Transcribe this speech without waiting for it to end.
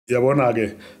yabona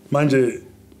ke manje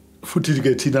futhi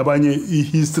ke thina abanye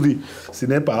ihistory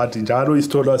sinebhadi njalo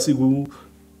isithola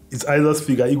it's either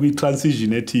sifika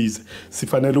ikwi-transition ethize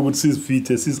sifanele ukuthi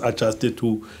sizifithe sis-adjuste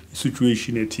to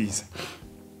i-situation ethize.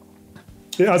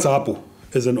 AZAPO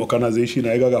as an organization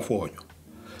ayikakafonywa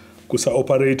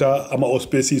kusa-operator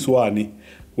ama-auspices wani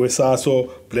weSASO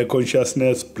Black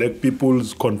Consciousness Black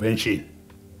People's Convention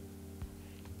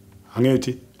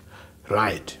angithi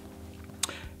right.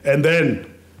 And then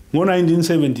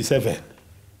ngo-1977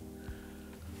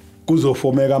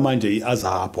 kuzofomeka manje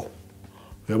i-AZAPO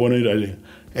uyabona idale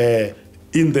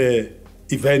in the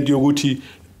event yokuthi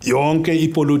yonke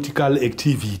i-political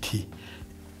activity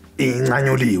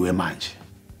incanyuliwe manje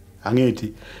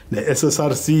angithi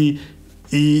ne-SSRC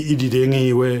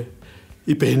ididengiwe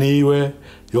ibheniwe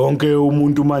yonke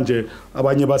umuntu manje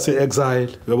abanye base exile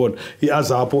uyabona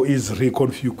i-AZAPO is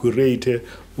reconfigurated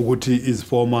ukuthi is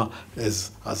former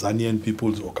as Azanian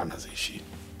People's Organization.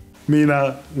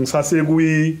 Mina ngisase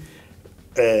kuyi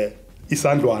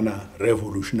isandlwana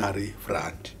Revolutionary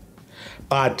Front,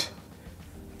 but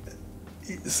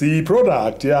si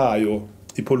product yayo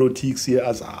ipolitics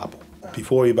ye-AZAPO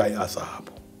before iba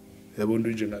i-AZAPO yabona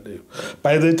njengaleyo.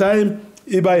 By the time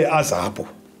iba i-AZAPO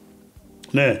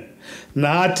ne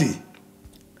nathi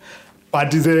but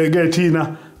ke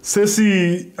thina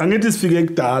sesi angithi sifike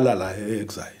kudala la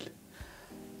e-exile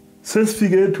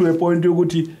sesifike to a point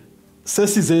yokuthi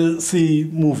sesize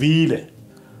simuvile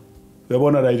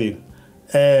uyabona right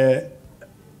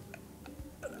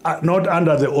not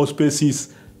under the auspices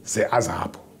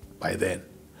ze-AZAPO by then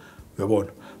uyabona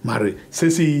mari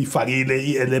sesifakile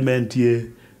i-element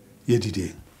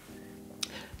ye-dideng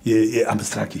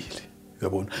ye-abstractile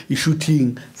uyabona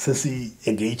i-shooting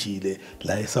sesi-engagile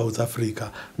la e-South Africa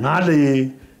ngale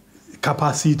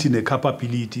capacity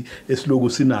ne-capability esiloku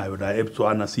sinayo la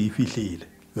eBotswana siyifihlile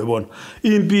uyabona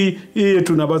impi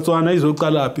yethu nabatswana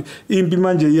izoqalaphi impi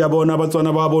manje iyabona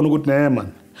abatswana bayabona ukuthi man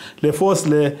le force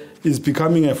le is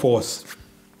becoming a force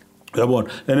uyabona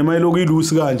and mayiloku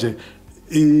ilusi kanje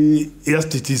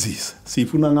iyasididizisa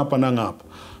sifuna ngapha nangapha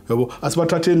yabo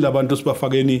asibathatheni labantu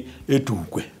sibafakeni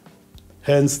edukwe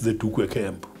hence the Dukwe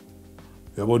camp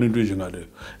uyabona into njengaleyo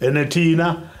and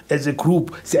thina as a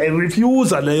group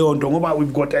siyayirefuse leyo nto ngoba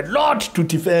we've got a lot to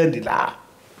defend la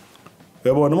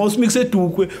uyabona mawusimix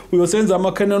edukwe uyosenza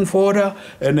ama cannon fodder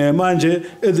and manje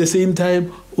at the same time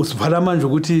usivala manje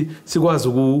ukuthi sikwazi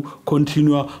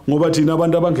ukucontinue ngoba thina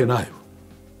abantu abangenayo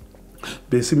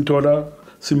besimthola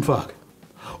simfake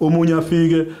omunye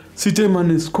afike sithe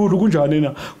man isikhulu kunjani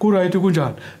na ku right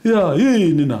kunjani yeah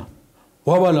yini na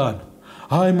wabalana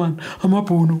hayi man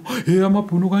amabhunu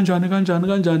amabhunu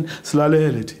kanjani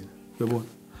silalele thina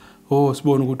uyabona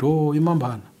sibona ukuthi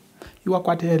imambana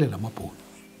iwakwatele lamabhunu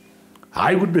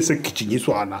hayi ukuthi bese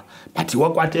kugijinyiswana but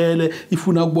iwakwatele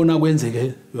ifuna ukubona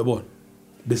kwenzeke uyabona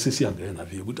bese siyangena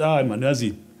vike ukuthi hayi man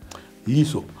yazini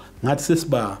yiso ngathi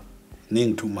sesiba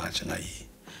ningi too much ngayi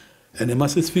and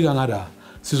mase sifika ngada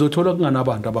sizothola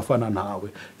kunganabantu abafana nawe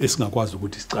esingakwazi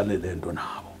ukuthi sicale lento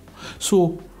nabo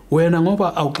so wena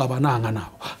ngoba awuxabananga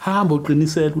nabo hamba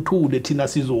uqinisele uthule thina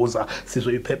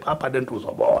sizoyiphepha apha lento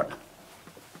uzobona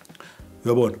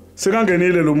uyabona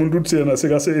sekangenile lo muntu uthi yena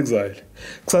sekase exile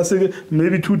kusase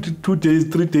maybe 2 days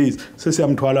 3 days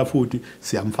sesiyamthwala futhi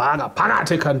siyamfaka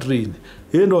phakathi ecountryini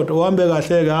indoda uhambe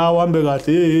kahle uhambe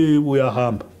kahle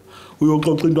uyahamba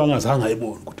uyoxoxa into angazange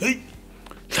ayibone ukuthi hey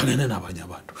hlangene nabanye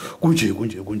abantu kunje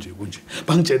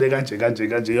bangitshele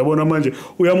kanje yabona manje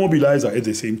uyamobilize at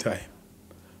the same time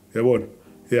yabona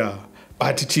yeah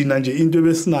but thina nje into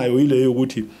ebesinayo ileyo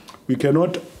ukuthi we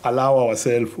cannot allow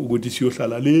ourselves ukuthi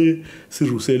siyohlala le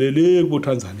sirusele le ku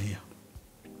Tanzania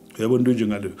yabona into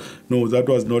njengaleyo no that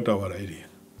was not our idea.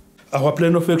 Our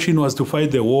plan of action was to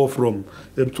fight the war from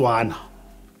eBotswana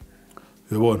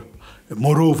yabona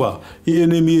moreover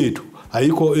i-enemy yethu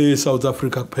ayikho eSouth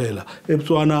Africa kuphela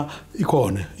eBotswana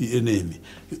ikhona i-enemy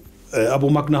abo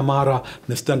McNamara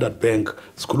neStandard Bank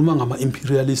sikhuluma ngama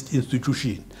imperialist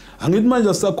institution angithi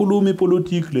manje sisakhuluma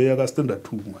ipolitiki le yaka Standard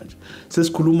 2 manje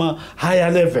sesikhuluma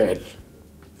higher level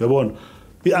yabona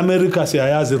iAmerica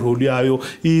siyayazi role yayo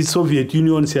iSoviet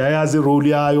Union siyayazi role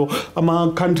yayo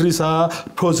ama countries are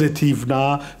positive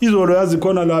na izolo yazi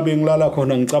khona la bengilala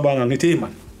khona ngicabanga ngithi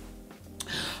man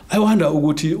I wonder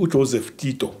ukuthi uJoseph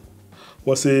Tito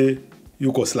wase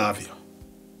Yugoslavia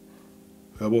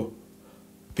yabo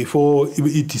before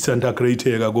it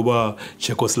disintegrated kuba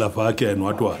Czechoslovakia and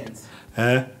what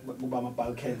kuba ama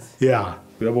Balkans yeah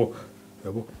yabo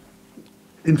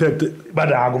in fact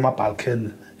bada kuma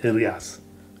Balkan areas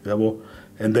yabo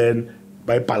and then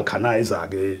by balkanize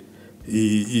ke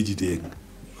idideng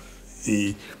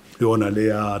yona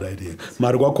leya idea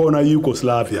mari kwakhona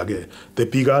Yugoslavia ke the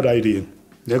bigger idea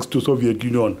next to Soviet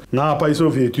Union ngapha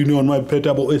iSoviet Union mayiphethe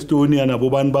abo Estonia nabo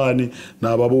banibani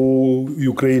nabo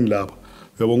Ukraine lapha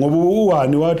yabo ngoba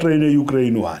uwani wa train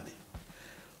eUkraine wani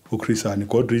uChrisani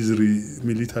got his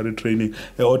military training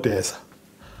eOdessa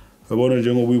yabona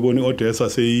njengoba uyibona iOdessa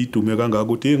seyidume kangaka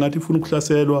ukuthi ngathi ifuna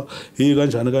ukuhlaselwa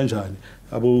kanjani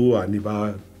abo wani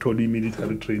bathola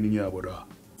military training yabo la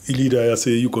ileader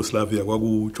yase Yugoslavia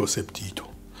kwaku Joseph Tito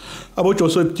abo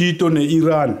Joseph Tito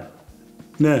neIran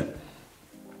ne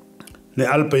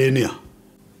Albania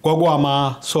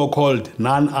kwakwama so called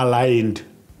non-aligned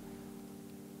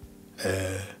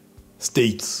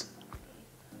states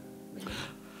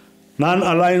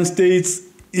non-aligned states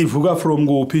ivuka from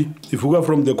kuphi ivuka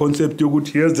from the concept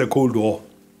yokuthi here's the Cold War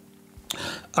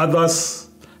others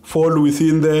fall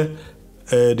within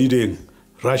the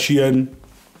Russian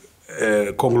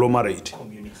conglomerate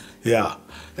yeah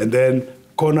and then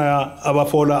khona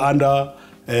abafola under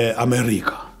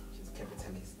America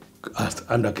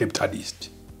under capitalist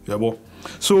yabo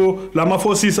so lama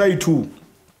forces ayi2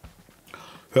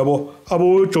 yabo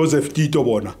abo Joseph Tito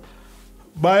bona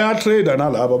baya trade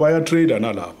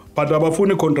nalaba but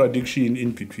abafuna contradiction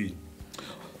in between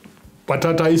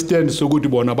bathatha istand sokuthi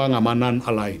bona bangama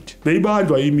non-aligned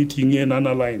beyibanjwa i-meeting ye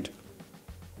non-aligned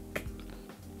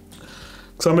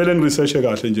kusamele ngiresearch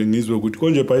kahle nje ngizwe ukuthi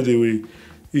konje by the way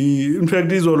in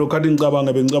fact izolo khathi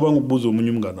ngicabanga ukubuza umunye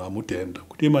umngane wami uDenda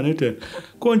ukuthi man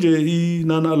konje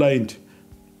i-non-aligned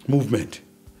movement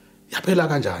yaphela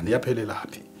kanjani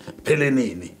yaphelelaphi phele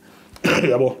nini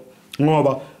yabo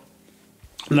ngoba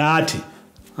nathi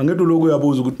angethi lokho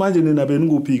uyabuza ukuthi manje nina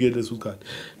benikuphi ke leso sikhathi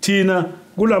thina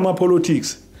kulama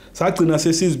politics sagcina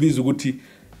sesizibiza ukuthi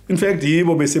in fact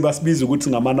yibo bese basibiza ukuthi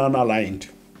ngama non-aligned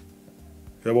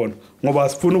yabona ngoba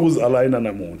sifuna ukuzi-aligna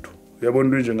namuntu yabona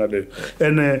into nje ngaleyo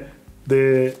and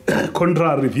the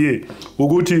contrary view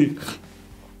ukuthi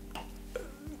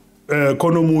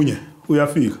khona omunye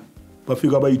uyafika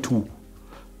bafika abayi2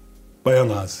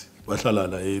 bayangazi bahlala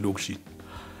la elokishini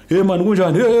hey man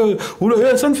kunjani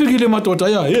hey sanifikile madoda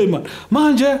ya hey man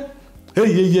manje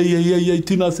hey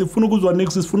thina sifuna ukuzwa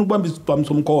next sifuna ukubamba isibhamu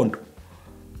somkhonto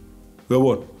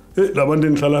uyabona labantu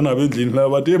engihlala nabo endlini la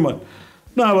bathi hey man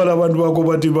naba labantu bakho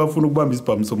bathi bafuna ukubamba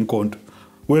isibhamu somkhonto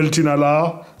well thina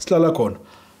la sihlala khona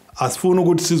asifuna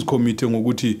ukuthi sizicommit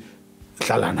ngokuthi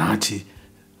hlala nathi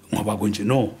ngoba konje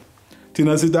no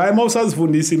thina sithi hayi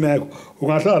mawusazifundisa imeko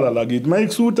ungahlala la kithi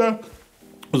mayikusuta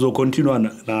uzocontinue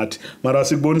nathi mara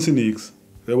sikubonisa nix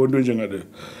yabona into njengaleyo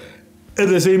at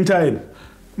the same time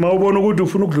mawubona ukuthi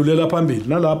ufuna ukudlulela phambili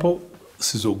nalapho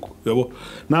sizoku yabo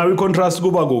nawe icontrast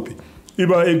kuba kuphi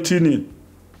iba ekuthini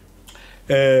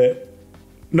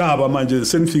naba manje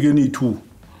senifike ni2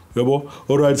 yabo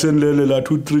alright senilele la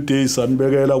 2-3 days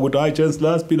sanibekela ukuthi hayi chance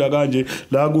la siphila kanje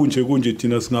la kunje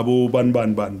thina singabo bani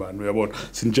uyabona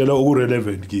sinitshela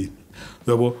okurelevant kini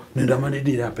yabo nendamane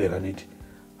liyabheka nithi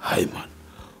hayi man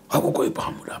akukho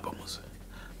ibhamu lapha mose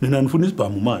mina nifuna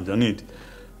isibhamu manje angithi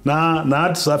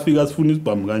nathi safika sifuna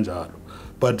isibhamu kanjalo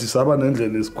but saba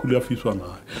nendlela esikhulu yafiswa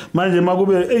ngayo manje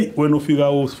makube wena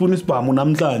ufika usifuna isibhamu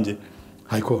namhlanje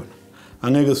hayikhona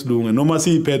angeke silunge noma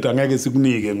siyiphethe angeke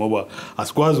sikunike ngoba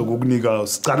asikwazi ukukunika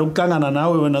sicala ukuhlangana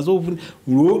nawe wena sofuna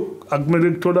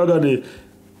akumele kutholakale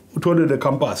uthole le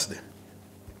campus le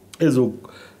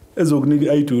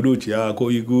ezokunika ideology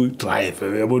yakho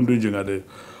ikudrive yabona into njengaleyo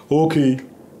okay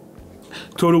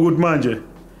thola ukuthi manje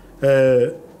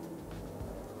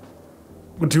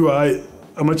kuthiwa hayi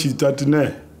amachita athi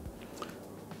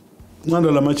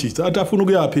nqanda lamachita athi afuna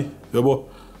ukuyapi yabo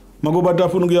makuba athi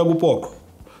afuna ukuya kuPoqo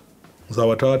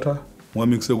ngizawathatha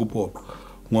ngwamixe kuPoqo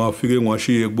ngwafike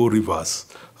ngwashiye kubo Rivers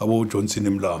abo Johnson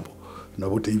eMlambo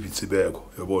nabo David Sibeko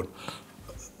yabona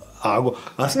ako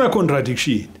asina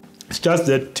contradiction it's just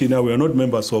that Tina we are not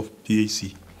members of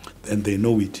PAC and they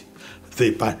know it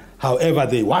but however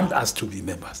they want us to be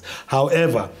members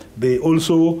however they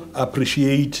also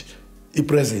appreciate the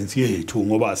presence yethu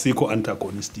ngoba asikho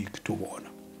antagonistic to bona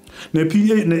ne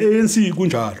ANC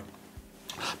kunjalo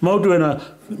mawuthi wena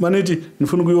manethi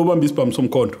nifuna ukuyobamba isibhamu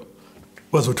somkhonto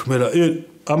bazothumela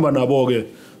hamba nabo ke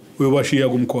uyobashiya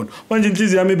kumkhonto manje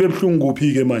inhliziyo yami bebhlungu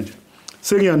kuphi ke manje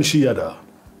sengiyanishiya la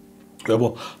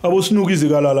yabo abo Snuki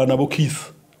Zikalala nabo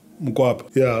Keith Mkwapa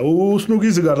yeah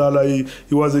uSnuki Zikalala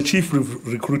he was a chief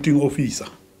recruiting officer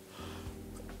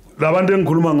labantu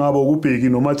engikhuluma ngabo kubheki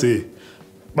noMathe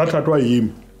bathathwa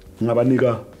yimi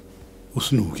ngabanika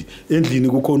uSnuki endlini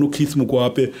kukhona uKeith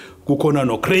Mkwape kukhona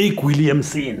noCraig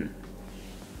Williamson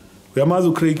uyamazi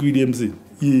uCraig Williamson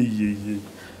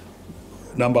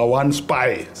number 1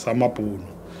 spy samabhunu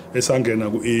esangena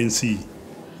kuANC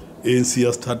ANC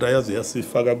yasithatha yaze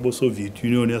yasifaka kubo Soviet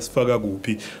Union yasifaka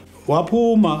kuphi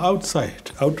waphuma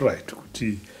outright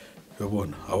ukuthi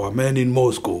yabona our man in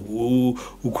Moscow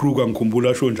uKruger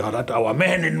ngikhumbula sho njalo athi our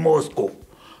man in Moscow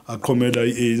aqhomela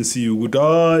iANC ukuthi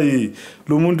hayi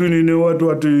lo muntu nini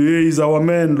wathi hey is our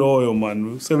man loyo man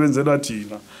usebenzela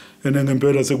thina ene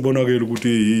ngempela sekubonakala ukuthi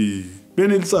hey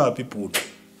benilisaphi ibhuti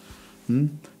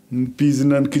busy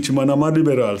nanigijima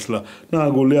nama-liberals la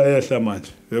naku liyayehla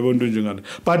manje yabona into njengale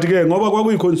but ke ngoba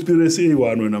kwakuyi-conspiracy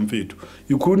eyi-one wena mfethu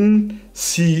you couldn't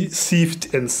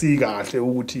sift and see kahle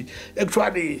ukuthi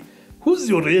actually who's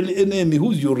your real enemy,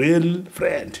 who's your real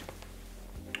friend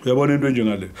uyabona into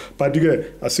njengale but ke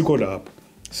asikho lapho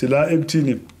sila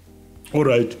ekuthini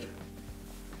alright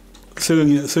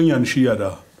sengiyanishiya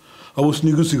la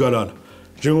awusinike usikalala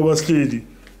njengoba sihleli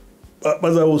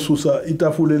bazawususa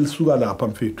itafula elisuka lapha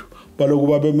mfethu baloku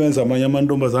babemenza amanye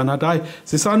amantombazana athi hayi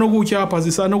sisanokutya apha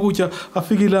sisanokutya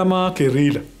afikile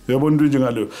ama-guerrilla uyabona into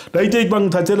njengaleyo dayite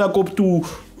bangithathela koptu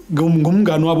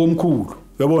ngumngane wabo omkhulu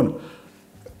uyabona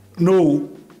no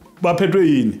baphethwe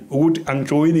yini ukuthi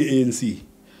angijoyini i-ANC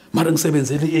mara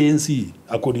ngisebenzele i-ANC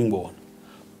according bona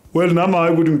well nami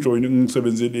hayi ukuthi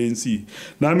ngisebenzele i-ANC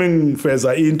nami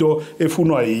ngifeza into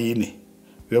efunwa yini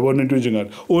uyabona into njengalo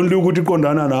only ukuthi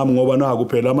iqondana nami ngoba naku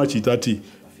phela amajita athi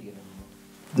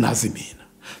nazi mina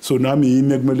so nami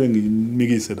yini ekumele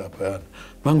ngimikise lapha yana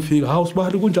mangifika house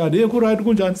bali kunjani hey ku right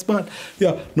kunjani sibali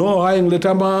yeah no hayi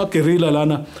ngiletha ama-guerrilla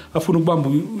lana afuna ukubamba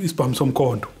isibhamu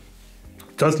somkhonto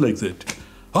just like that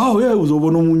yeah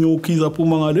uzobona umunye ukhiza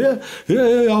phuma ngale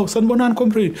hey sanibonani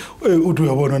comrade uthi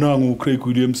uyabona nangu uCraig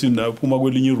Williamson la phuma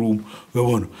kwelinye room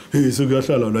uyabona hey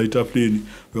sekuyahlala la etafuleni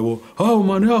uyabo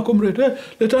man yeah comrade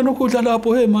lethana ukudla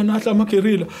lapho hey man ahla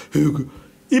ama-guerrilla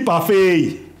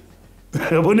ibuffet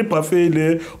yabona ibuffet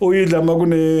le oyidla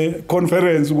makune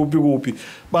conference kuphi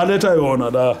baletha yona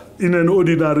la in an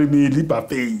ordinary meal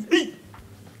ibuffet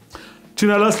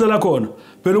thina la sihlala khona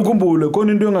phela ukhumbule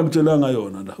khona into engakutshelanga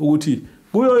yona la ukuthi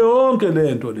kuyo yonke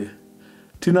lento le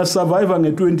thina survivor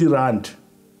nge-20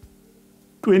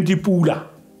 20 pula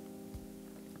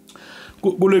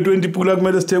kule 20 pula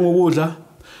kumele sithenge ukudla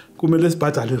kumele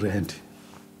sibhadale rent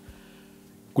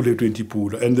kule 20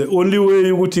 pula and the only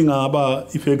way ukuthi ngaba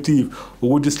effective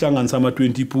ukuthi sihlanganise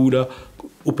ama-20 pula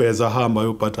ubheza hamba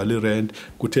yobhadala rent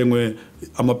kuthengwe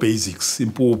ama-basics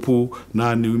impuphu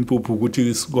nani impuphu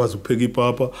ukuthi sikwazi ukupheka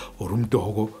ipapa or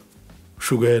umdoko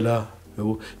shukela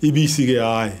yabo ibisi ke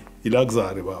hayi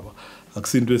iluxury baba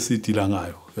akusinto esidila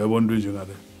ngayo yabona into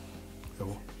njengale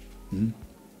yabo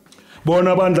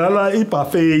bona bandlala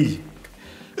ibuffet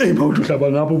mawuthi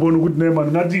uhlaba ngapho ubona ukuthi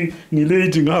nemani ngathi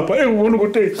ngilate ngapha ubona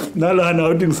ukuthi nalana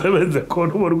uthi ngisebenze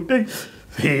khona ubona ukuthi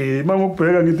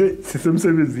mangokubheka ngithi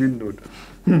sisemsebenzini ndoda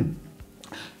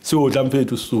siyodla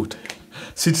mfethu sisuthe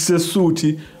sithi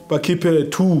sesisuthi bakhiphe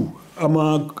 2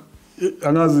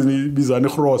 angazi bizana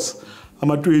iCross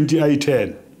ama-20 ayi-10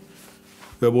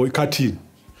 yabo ikhathini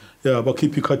yeah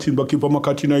bakhipha ikhathini bakhipha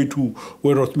amakhathini ayi-2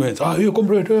 we-Rothmans hey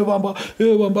comrade bamba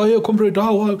hey comrade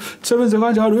sebenze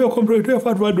kanjalo hey comrade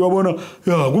fathi wabona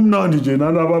yeah kumnandi nje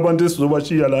nalaba abantu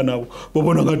esizobashiya la nabo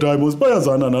babona ngathi hayi mos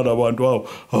bayazana nalabantu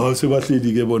hawo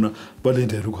sebahleli ke bona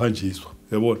balendele ukuhanjiswa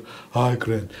yabona hayi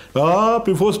grand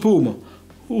before siphuma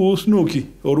uSnooki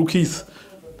or uKeith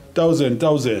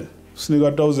 1000 sinika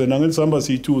 1000 angithi sihamba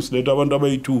siyi2 siletha abantu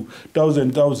abayi2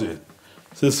 1000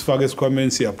 sesifaka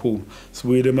esikhwameni siyaphuma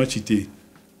sibuyele emajiteni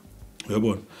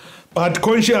uyabona but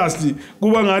consciously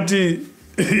kuba ngathi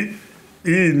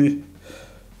yini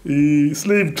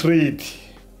slave trade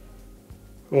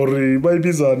or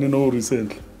bayibizane no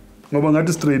recently ngoba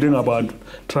ngathi straight ngabantu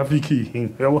trafficking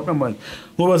uyabona manje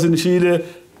ngoba sinishile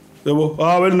yabo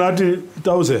well nathi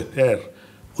 1000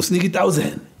 usinika 1000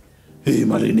 hey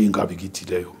malini ingabi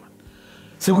kithi leyo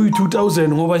sekuyi-2000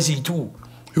 ngoba siyi-2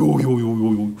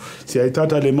 yo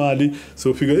siyayithatha le mali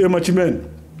sofika emachimeni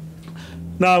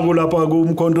naku lapha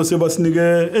kumkhonto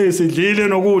sebasinike sidlile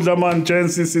nokudla man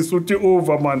chance sisuthi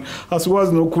over man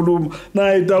asikwazi nokukhuluma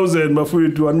nayi 1000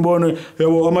 bafowethu anibone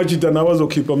yabo amajita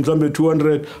nabazokhipha mhlambe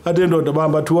 200 athi ndoda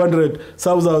bahamba 200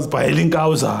 sawuzazibhayela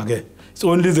inkawu zake it's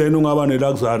only then ungaba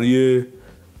ne-luxury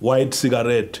ye-white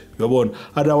cigarette uyabona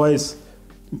otherwise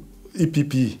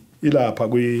i-PP ilapha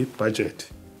kwi-budget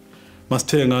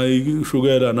masithenga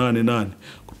ishukela nani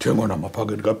kuthengwa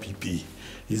namaphakethe ka-BP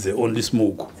is the only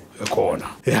smoke ekhona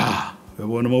yeah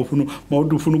uyabona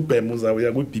mawuthi ufuna ukubhema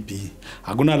uzawuya kwi-BP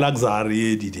akuna luxury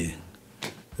yedide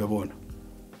uyabona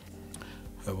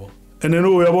and then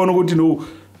uyabona ukuthi no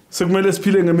sekumele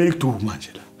siphile nge-make do manje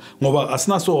la ngoba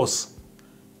asina source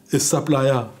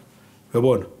esupplier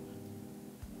uyabona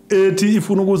ethi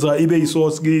ifuna ukuza ibe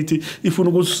yisource kithi ifuna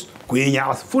ukusigwinya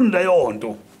asifuni leyo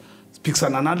nto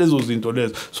siphikisana nalezo zinto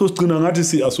lezo so sigcina ngathi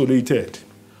si isolated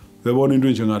uyabona into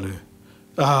njengale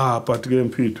but ke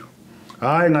mfethu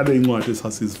hayi ngale incwadi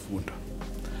esasizifunda